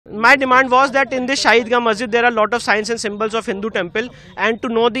My demand was that in this Shahi Idgah Masjid there are a lot of signs and symbols of Hindu temple, and to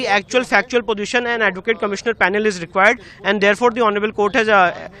know the actual factual position an advocate commissioner panel is required, and therefore the Honorable Court has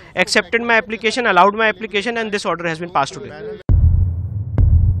accepted my application, allowed my application, and this order has been passed today.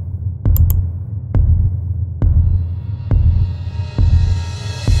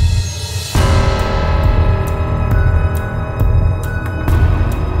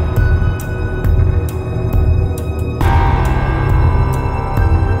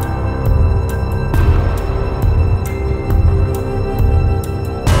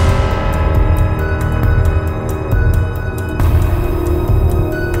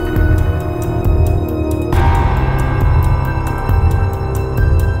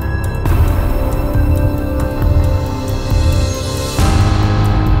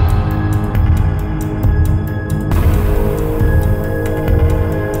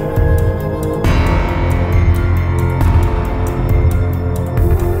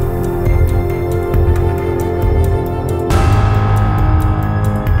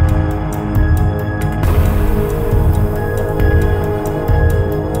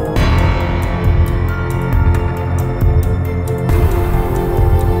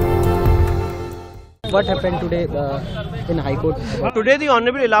 What happened today in High Court? Today the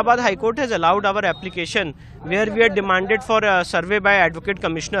Honorable Allahabad High Court has allowed our application where we had demanded for a survey by Advocate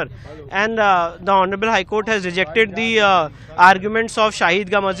Commissioner, and the Honorable High Court has rejected the arguments of Shahi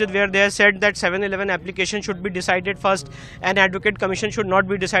Idgah Masjid, where they have said that 7/11 application should be decided first and Advocate Commission should not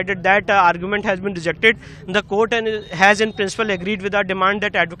be decided. That argument has been rejected. The court has in principle agreed with our demand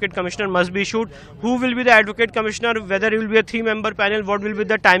that Advocate Commissioner must be issued. Who will be the Advocate Commissioner, whether it will be a 3-member panel, what will be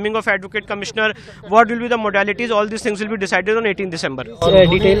the timing of Advocate Commissioner, what will be the modalities, all these things will be decided on 18 December.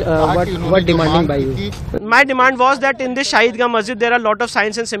 What demanding by you? My demand was that in this Shahi Idgah Masjid there are a lot of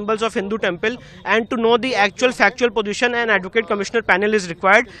signs and symbols of Hindu temple, and to know the actual factual position an Advocate Commissioner panel is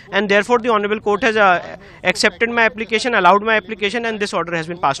required, and therefore the Honorable Court has accepted my application, allowed my application, and this order has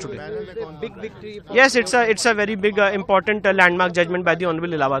been passed today. Big victory. Yes, it's a very big important landmark judgment by the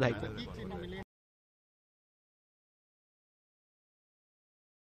Honorable Allahabad High Court.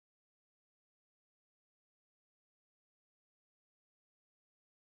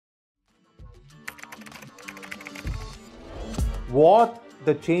 What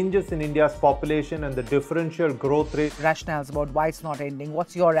the changes in India's population and the differential growth rate. Rationales about why it's not ending.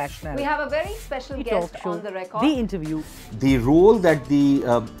 What's your rationale? We have a very special guest on the record. The interview. The role that the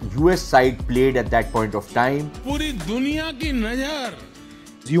US side played at that point of time. पूरी दुनिया की नजर.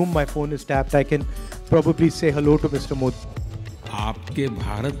 Assume my phone is tapped. I can probably say hello to Mr. Modi. आपके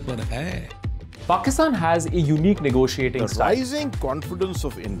भारत पर है. Pakistan has a unique negotiating style. The rising confidence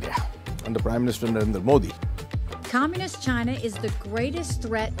of India under Prime Minister Narendra Modi. Communist China is the greatest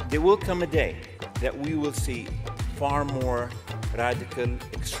threat. There will come a day that we will see far more radical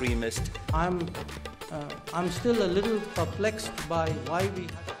extremist. I'm still a little perplexed by why we.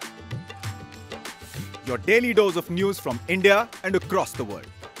 Your daily dose of news from India and across the world.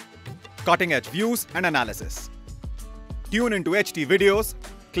 Cutting-edge views and analysis. Tune into HT videos.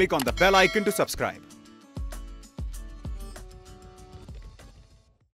 Click on the bell icon to subscribe.